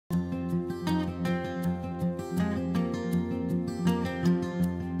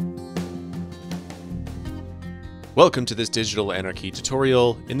Welcome to this Digital Anarchy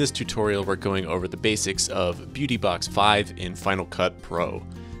tutorial. In this tutorial, we're going over the basics of Beauty Box 5 in Final Cut Pro.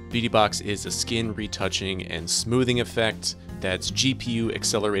 Beauty Box is a skin retouching and smoothing effect that's GPU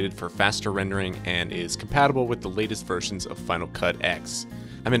accelerated for faster rendering and is compatible with the latest versions of Final Cut X.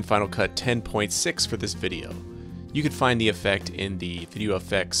 I'm in Final Cut 10.6 for this video. You can find the effect in the video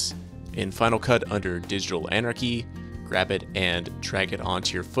effects in Final Cut under Digital Anarchy. Grab it and drag it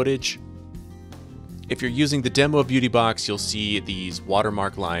onto your footage. If you're using the demo of Beauty Box, you'll see these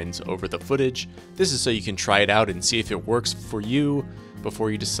watermark lines over the footage. This is so you can try it out and see if it works for you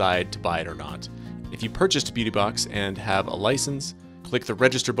before you decide to buy it or not. If you purchased Beauty Box and have a license, click the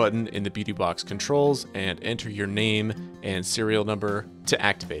register button in the Beauty Box controls and enter your name and serial number to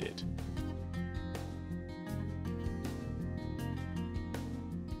activate it.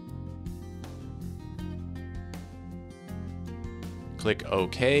 Click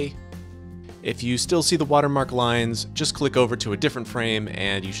OK. If you still see the watermark lines, just click over to a different frame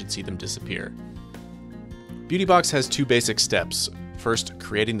and you should see them disappear. Beauty Box has two basic steps. First,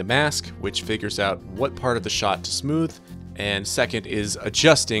 creating the mask, which figures out what part of the shot to smooth, and second is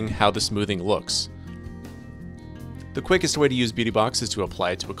adjusting how the smoothing looks. The quickest way to use Beauty Box is to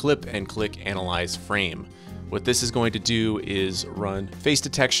apply it to a clip and click Analyze Frame. What this is going to do is run face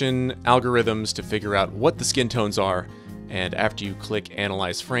detection algorithms to figure out what the skin tones are, and after you click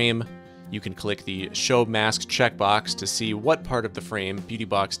Analyze Frame, you can click the Show Mask checkbox to see what part of the frame Beauty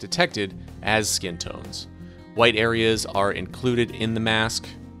Box detected as skin tones. White areas are included in the mask,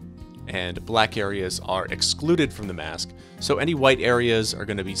 and black areas are excluded from the mask, so any white areas are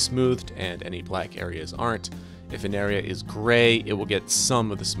going to be smoothed and any black areas aren't. If an area is gray, it will get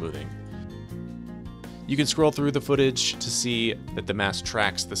some of the smoothing. You can scroll through the footage to see that the mask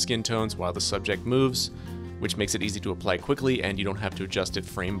tracks the skin tones while the subject moves, which makes it easy to apply quickly and you don't have to adjust it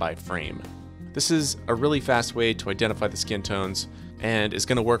frame by frame. This is a really fast way to identify the skin tones and is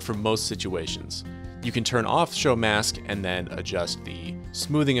going to work for most situations. You can turn off Show Mask and then adjust the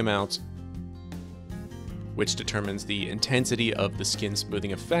smoothing amount, which determines the intensity of the skin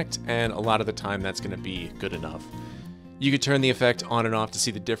smoothing effect, and a lot of the time that's going to be good enough. You can turn the effect on and off to see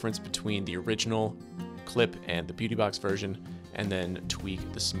the difference between the original clip and the Beauty Box version, and then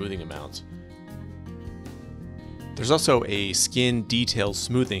tweak the smoothing amount. There's also a skin detail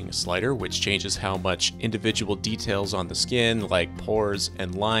smoothing slider, which changes how much individual details on the skin, like pores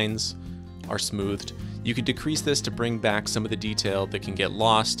and lines, are smoothed. You can decrease this to bring back some of the detail that can get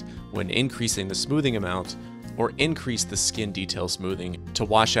lost when increasing the smoothing amount, or increase the skin detail smoothing to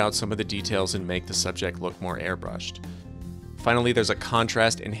wash out some of the details and make the subject look more airbrushed. Finally, there's a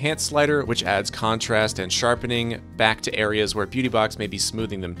contrast enhance slider, which adds contrast and sharpening back to areas where Beauty Box may be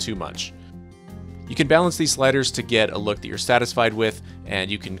smoothing them too much. You can balance these sliders to get a look that you're satisfied with,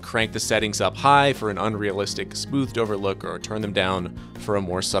 and you can crank the settings up high for an unrealistic smoothed over look or turn them down for a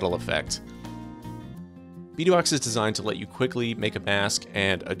more subtle effect. Beauty Box is designed to let you quickly make a mask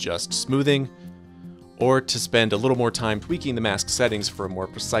and adjust smoothing, or to spend a little more time tweaking the mask settings for a more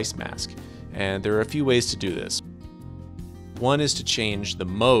precise mask, and there are a few ways to do this. One is to change the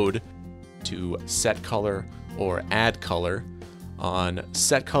mode to set color or add color. On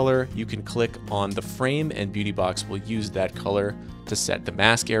set color, you can click on the frame and Beauty Box will use that color to set the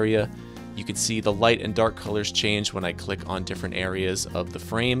mask area. You can see the light and dark colors change when I click on different areas of the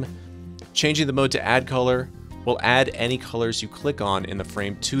frame. Changing the mode to add color will add any colors you click on in the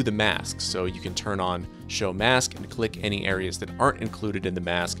frame to the mask, so you can turn on Show Mask and click any areas that aren't included in the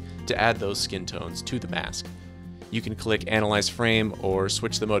mask to add those skin tones to the mask. You can click Analyze Frame or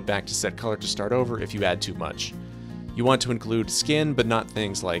switch the mode back to set color to start over if you add too much. You want to include skin, but not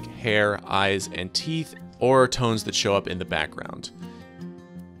things like hair, eyes, and teeth, or tones that show up in the background.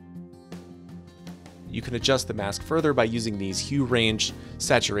 You can adjust the mask further by using these hue range,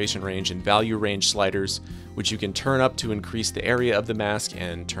 saturation range, and value range sliders, which you can turn up to increase the area of the mask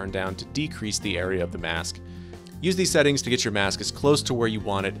and turn down to decrease the area of the mask. Use these settings to get your mask as close to where you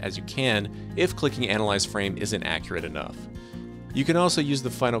want it as you can if clicking Analyze Frame isn't accurate enough. You can also use the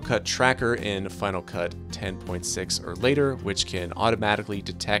Final Cut tracker in Final Cut 10.6 or later, which can automatically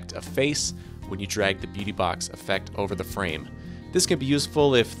detect a face when you drag the Beauty Box effect over the frame. This can be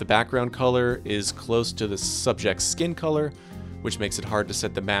useful if the background color is close to the subject's skin color, which makes it hard to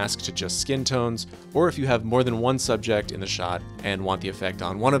set the mask to just skin tones, or if you have more than one subject in the shot and want the effect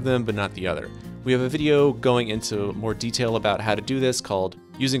on one of them but not the other. We have a video going into more detail about how to do this called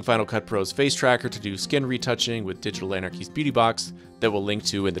Using Final Cut Pro's Face Tracker to do Skin Retouching with Digital Anarchy's Beauty Box that we'll link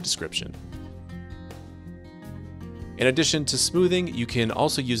to in the description. In addition to smoothing, you can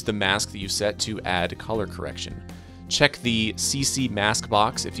also use the mask that you set to add color correction. Check the CC mask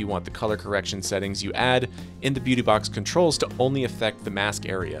box if you want the color correction settings you add in the Beauty Box controls to only affect the mask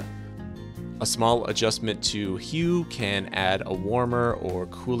area. A small adjustment to hue can add a warmer or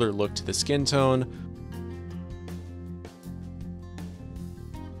cooler look to the skin tone.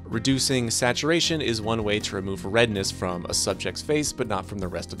 Reducing saturation is one way to remove redness from a subject's face, but not from the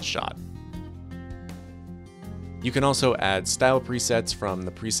rest of the shot. You can also add style presets from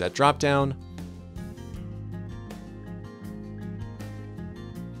the preset dropdown.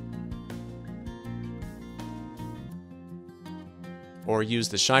 Or use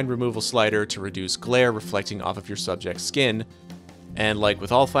the shine removal slider to reduce glare reflecting off of your subject's skin. And like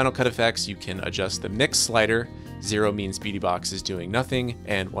with all Final Cut effects, you can adjust the mix slider. 0 means Beauty Box is doing nothing,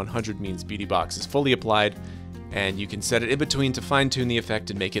 and 100 means Beauty Box is fully applied, and you can set it in between to fine-tune the effect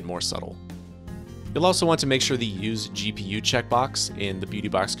and make it more subtle. You'll also want to make sure the Use GPU checkbox in the Beauty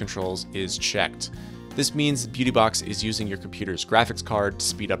Box controls is checked. This means Beauty Box is using your computer's graphics card to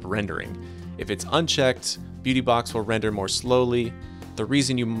speed up rendering. If it's unchecked, Beauty Box will render more slowly. The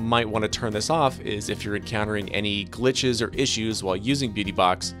reason you might want to turn this off is if you're encountering any glitches or issues while using Beauty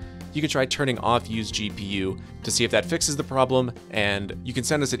Box. You can try turning off Use GPU to see if that fixes the problem, and you can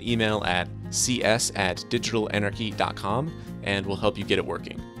send us an email at cs@digitalanarchy.com and we'll help you get it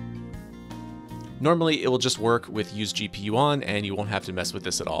working. Normally, it will just work with Use GPU on and you won't have to mess with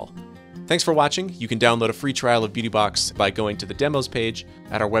this at all. Thanks for watching. You can download a free trial of Beauty Box by going to the demos page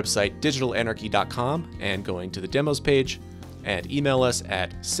at our website digitalanarchy.com and going to the demos page, and email us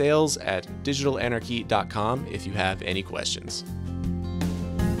at sales@digitalanarchy.com if you have any questions.